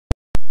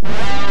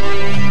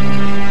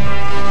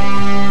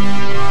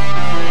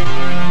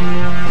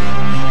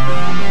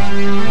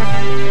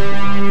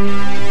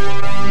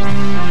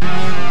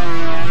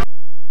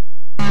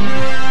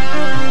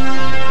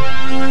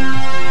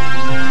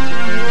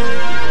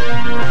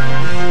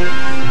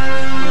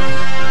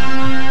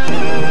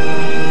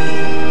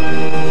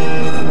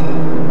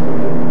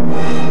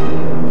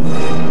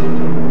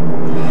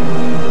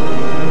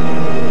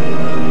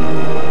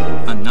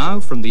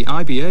From the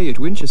IBA at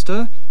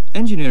Winchester,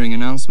 engineering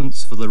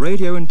announcements for the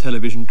radio and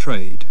television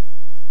trade.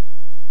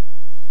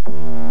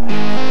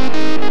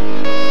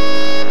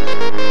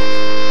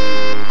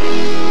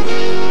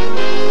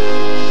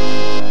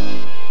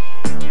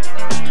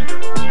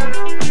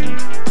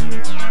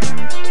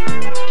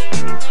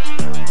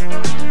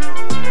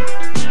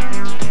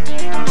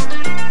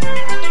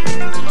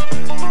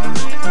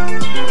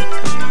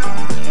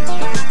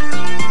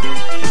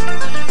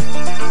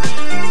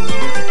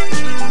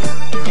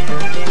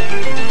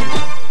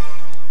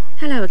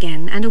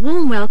 And a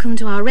warm welcome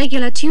to our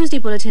regular Tuesday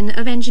bulletin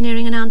of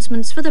engineering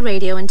announcements for the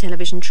radio and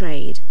television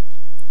trade.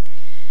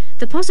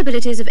 The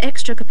possibilities of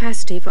extra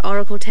capacity for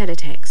Oracle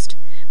Teletext.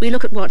 We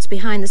look at what's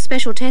behind the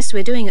special tests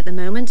we're doing at the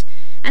moment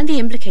and the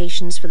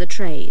implications for the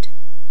trade.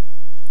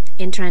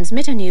 In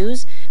transmitter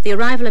news, the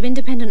arrival of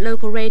independent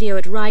local radio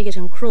at Reigate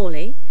and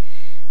Crawley,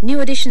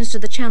 new additions to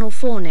the Channel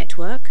 4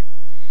 network,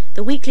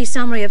 the weekly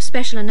summary of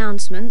special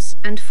announcements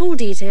and full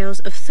details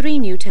of 3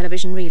 new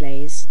television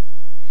relays.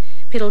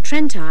 Piddle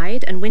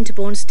Trentide and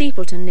Winterbourne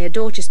Steepleton near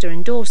Dorchester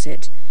in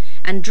Dorset,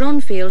 and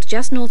Dronfield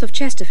just north of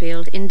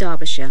Chesterfield in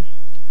Derbyshire.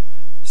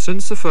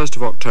 Since the 1st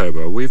of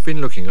October, we've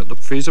been looking at the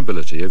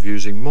feasibility of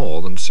using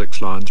more than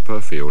 6 lines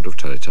per field of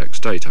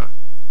teletext data.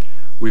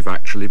 We've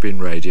actually been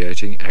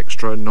radiating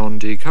extra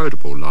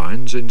non-decodable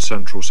lines in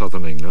central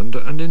southern England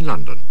and in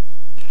London.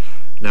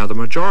 Now, the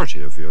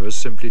majority of viewers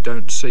simply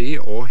don't see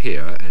or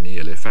hear any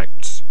ill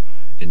effects.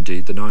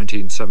 Indeed, the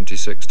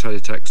 1976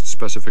 teletext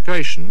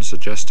specification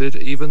suggested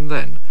even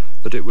then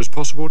that it was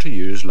possible to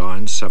use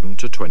lines 7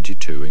 to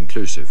 22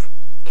 inclusive.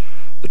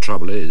 The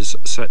trouble is,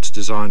 sets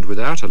designed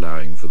without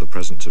allowing for the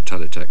presence of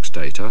teletext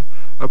data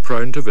are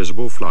prone to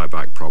visible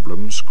flyback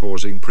problems,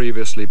 causing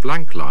previously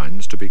blank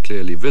lines to be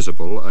clearly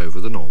visible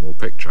over the normal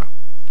picture.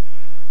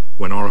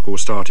 When Oracle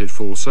started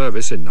full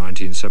service in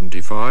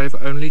 1975,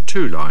 only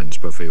 2 lines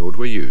per field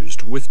were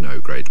used, with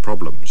no great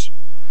problems.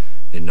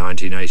 In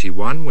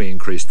 1981 we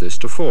increased this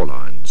to 4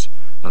 lines,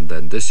 and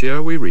then this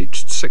year we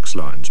reached 6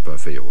 lines per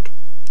field.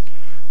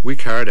 We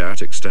carried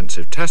out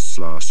extensive tests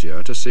last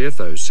year to see if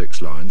those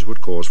 6 lines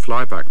would cause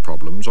flyback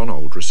problems on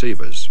old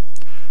receivers.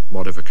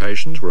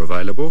 Modifications were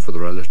available for the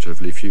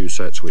relatively few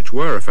sets which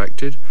were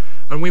affected,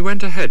 and we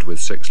went ahead with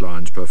 6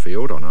 lines per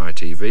field on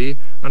ITV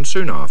and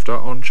soon after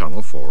on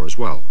Channel 4 as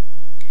well.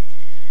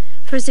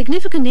 For a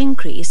significant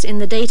increase in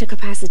the data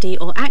capacity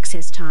or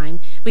access time,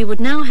 we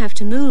would now have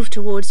to move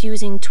towards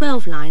using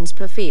 12 lines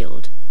per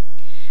field.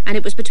 And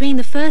it was between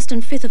the 1st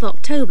and 5th of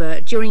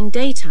October, during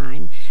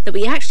daytime, that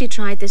we actually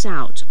tried this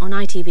out, on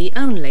ITV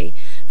only,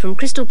 from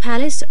Crystal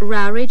Palace,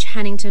 Rowridge,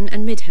 Hannington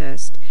and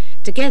Midhurst,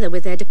 together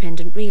with their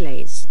dependent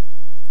relays.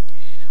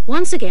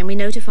 Once again we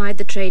notified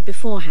the trade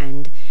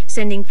beforehand,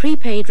 sending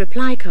prepaid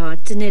reply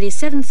cards to nearly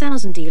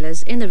 7,000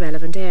 dealers in the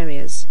relevant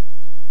areas.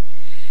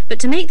 But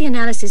to make the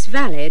analysis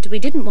valid, we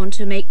didn't want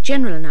to make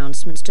general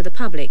announcements to the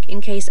public in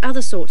case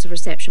other sorts of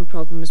reception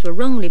problems were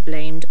wrongly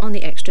blamed on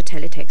the extra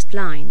teletext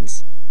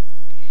lines.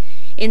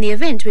 In the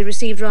event, we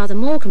received rather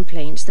more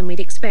complaints than we'd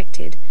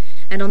expected,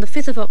 and on the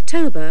 5th of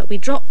October we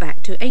dropped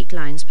back to 8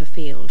 lines per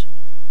field.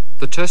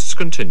 The tests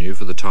continue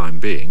for the time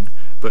being,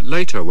 but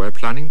later we're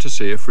planning to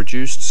see if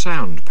reduced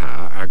sound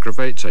power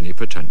aggravates any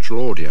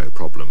potential audio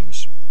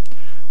problems.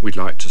 We'd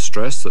like to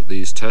stress that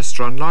these tests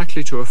are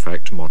unlikely to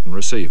affect modern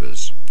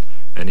receivers.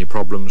 Any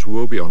problems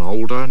will be on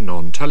older,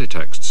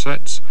 non-teletext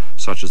sets,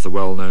 such as the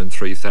well-known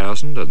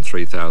 3000 and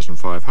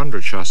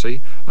 3500 chassis,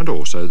 and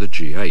also the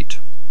G8.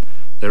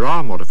 There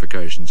are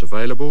modifications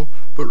available,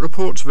 but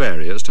reports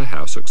vary as to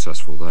how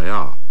successful they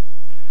are.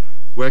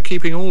 We're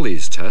keeping all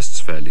these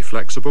tests fairly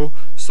flexible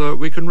so that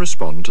we can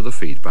respond to the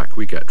feedback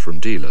we get from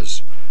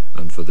dealers,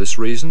 and for this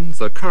reason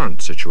the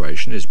current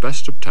situation is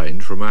best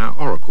obtained from our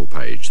Oracle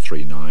page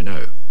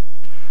 390.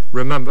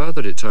 Remember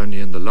that it's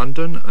only in the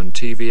London and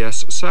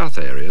TVS South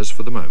areas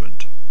for the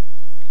moment.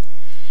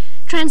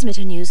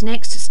 Transmitter news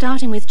next,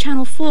 starting with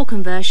Channel 4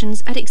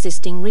 conversions at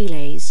existing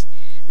relays.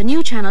 The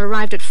new channel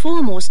arrived at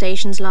 4 more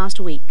stations last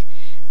week: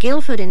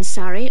 Guildford in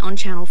Surrey on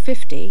Channel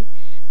 50,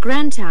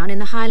 Grantown in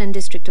the Highland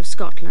District of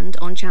Scotland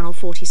on Channel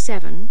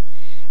 47,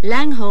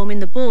 Langholm in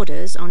the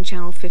Borders on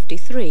Channel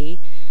 53,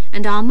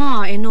 and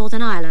Armagh in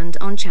Northern Ireland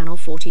on Channel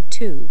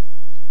 42.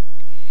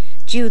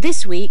 Due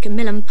this week,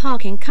 Milham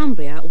Park in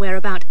Cumbria, where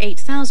about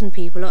 8,000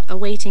 people are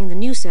awaiting the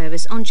new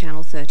service on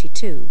Channel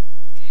 32.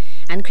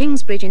 And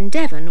Kingsbridge in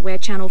Devon, where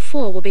Channel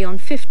 4 will be on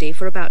 50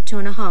 for about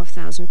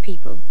 2,500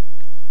 people.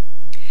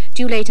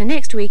 Due later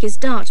next week is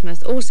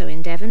Dartmouth, also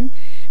in Devon,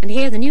 and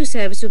here the new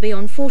service will be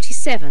on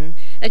 47,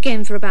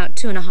 again for about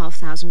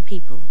 2,500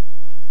 people.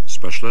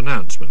 Special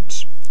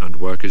announcements. and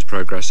work is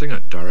progressing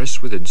at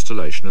Durris with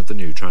installation of the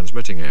new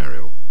transmitting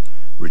aerial.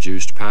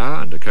 Reduced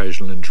power and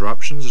occasional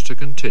interruptions are to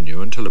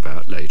continue until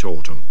about late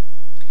autumn.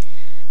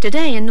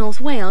 Today in North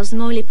Wales,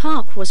 Moyley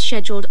Park was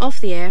scheduled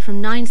off the air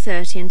from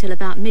 9:30 until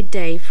about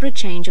midday for a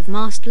change of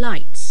mast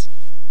lights.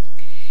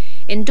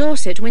 In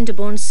Dorset,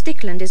 Winterbourne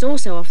Stickland is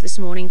also off this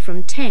morning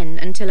from 10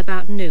 until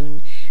about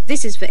noon.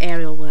 This is for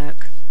aerial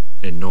work.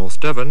 In North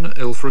Devon,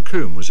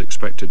 Ilfracombe was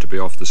expected to be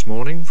off this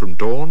morning from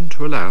dawn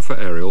to allow for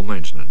aerial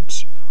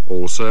maintenance.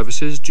 All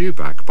services due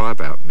back by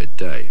about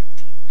midday.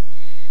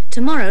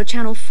 Tomorrow,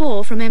 Channel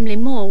 4 from Emley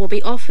Moor will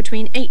be off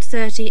between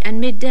 8:30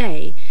 and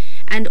midday.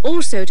 And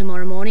also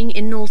tomorrow morning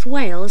in North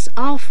Wales,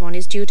 Arfon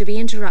is due to be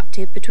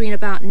interrupted between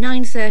about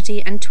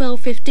 9:30 and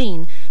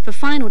 12:15 for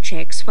final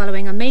checks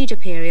following a major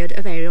period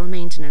of aerial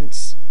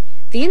maintenance.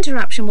 The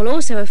interruption will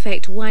also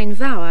affect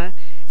Wainvower,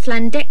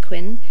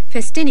 Llandequin,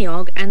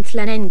 Festiniog and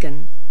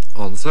Llanengen.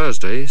 On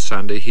Thursday,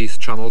 Sandy Heath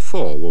Channel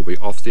 4 will be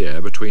off the air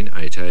between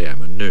 8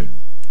 a.m. and noon.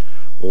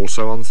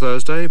 Also on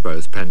Thursday,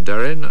 both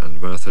Penderyn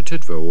and Merthyr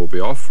Tydfil will be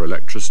off for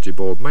electricity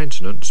board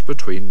maintenance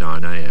between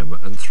 9 a.m.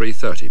 and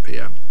 3:30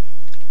 p.m.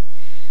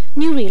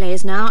 New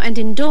relays now, and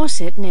in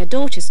Dorset, near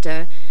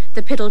Dorchester,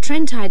 the Piddle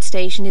Trentide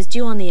station is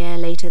due on the air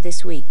later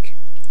this week.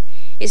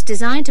 It's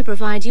designed to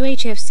provide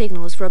UHF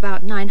signals for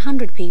about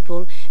 900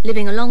 people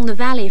living along the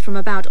valley from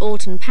about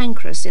Alton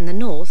Pancras in the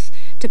north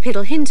to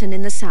Piddle Hinton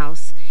in the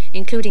south,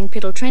 including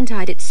Piddle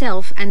Trentide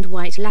itself and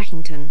White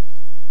Lackington.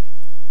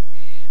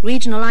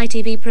 Regional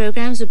ITV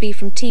programmes would be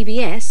from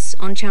TBS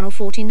on Channel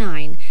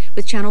 49,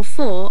 with Channel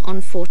 4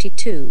 on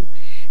 42,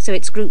 so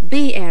it's Group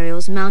B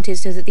aerials mounted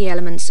so that the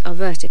elements are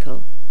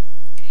vertical.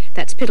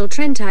 That's Piddle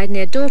Trentide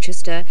near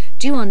Dorchester,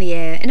 due on the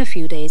air in a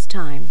few days'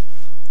 time.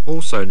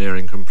 Also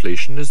nearing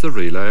completion is the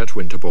relay at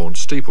Winterbourne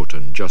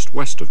Steepleton, just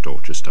west of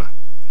Dorchester.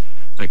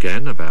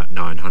 Again, about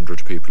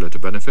 900 people are to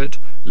benefit,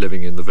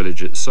 living in the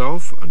village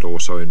itself and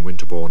also in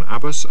Winterbourne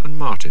Abbas and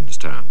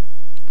Martinstown.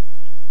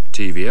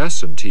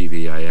 TVS and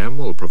TVAM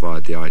will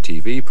provide the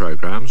ITV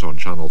programmes on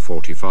Channel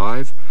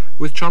 45,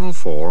 with Channel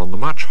 4 on the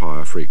much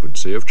higher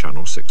frequency of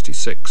Channel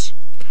 66.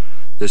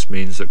 This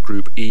means that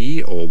Group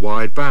E or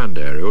wide band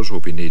aerials will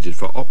be needed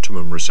for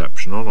optimum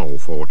reception on all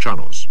 4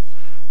 channels.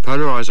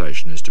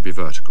 Polarisation is to be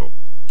vertical.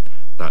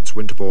 That's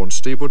Winterbourne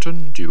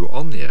Steepleton, due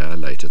on the air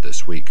later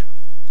this week.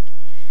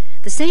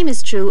 The same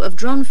is true of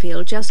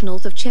Dronfield, just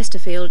north of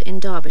Chesterfield in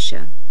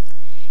Derbyshire.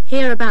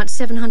 Here about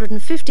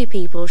 750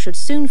 people should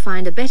soon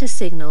find a better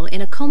signal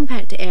in a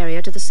compact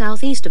area to the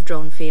southeast of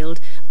Dronfield,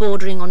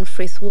 bordering on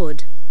Frith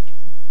Wood.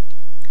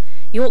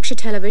 Yorkshire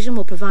Television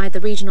will provide the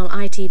regional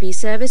ITV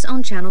service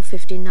on Channel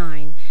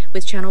 59,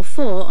 with Channel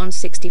 4 on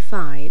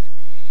 65.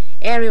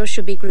 Aerials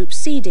should be Group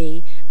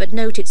CD, but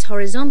note its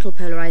horizontal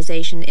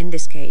polarisation in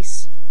this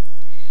case.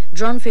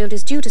 Dronfield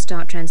is due to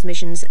start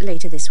transmissions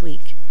later this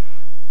week.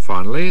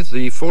 Finally,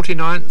 the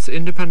 49th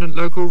independent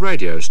local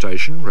radio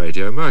station,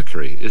 Radio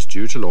Mercury, is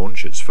due to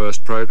launch its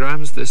first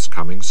programmes this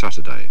coming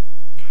Saturday.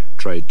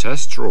 Trade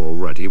tests are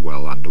already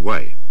well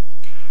underway.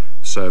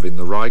 Serving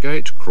the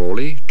Reigate,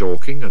 Crawley,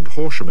 Dorking and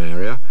Horsham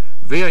area,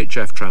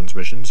 VHF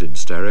transmissions in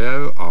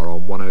stereo are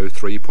on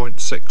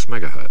 103.6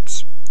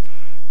 MHz.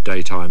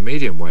 Daytime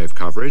medium wave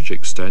coverage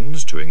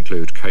extends to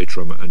include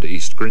Caterham and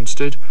East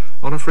Grinstead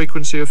on a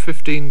frequency of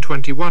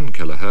 1521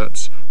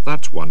 kHz,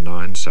 that's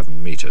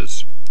 197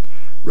 metres.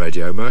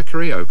 Radio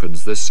Mercury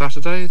opens this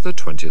Saturday, the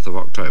 20th of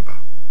October.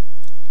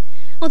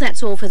 Well,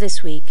 that's all for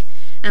this week,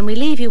 and we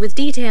leave you with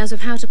details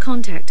of how to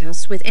contact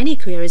us with any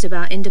queries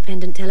about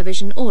independent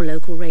television or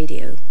local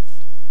radio.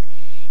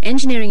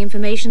 Engineering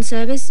Information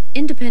Service,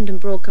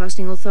 Independent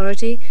Broadcasting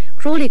Authority,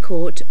 Crawley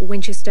Court,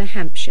 Winchester,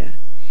 Hampshire,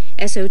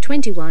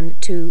 SO21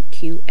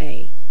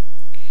 2QA.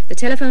 The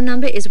telephone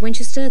number is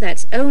Winchester,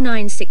 that's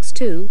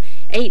 0962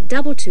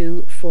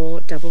 822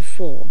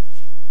 444.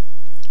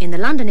 In the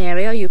London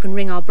area, you can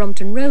ring our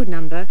Brompton Road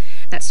number,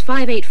 that's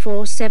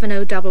 584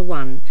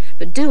 7011,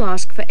 but do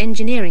ask for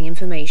engineering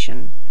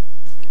information.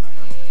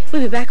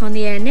 We'll be back on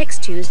the air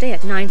next Tuesday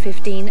at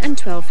 9:15 and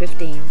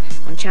 12:15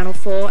 on Channel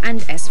 4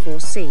 and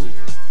S4C.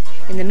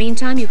 In the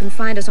meantime, you can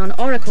find us on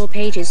Oracle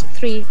pages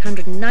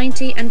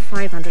 390 and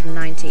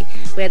 590,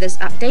 where there's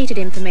updated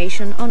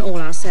information on all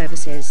our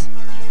services.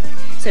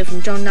 So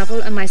from John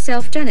Lovell and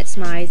myself, Janet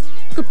Smythe,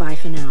 goodbye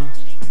for now.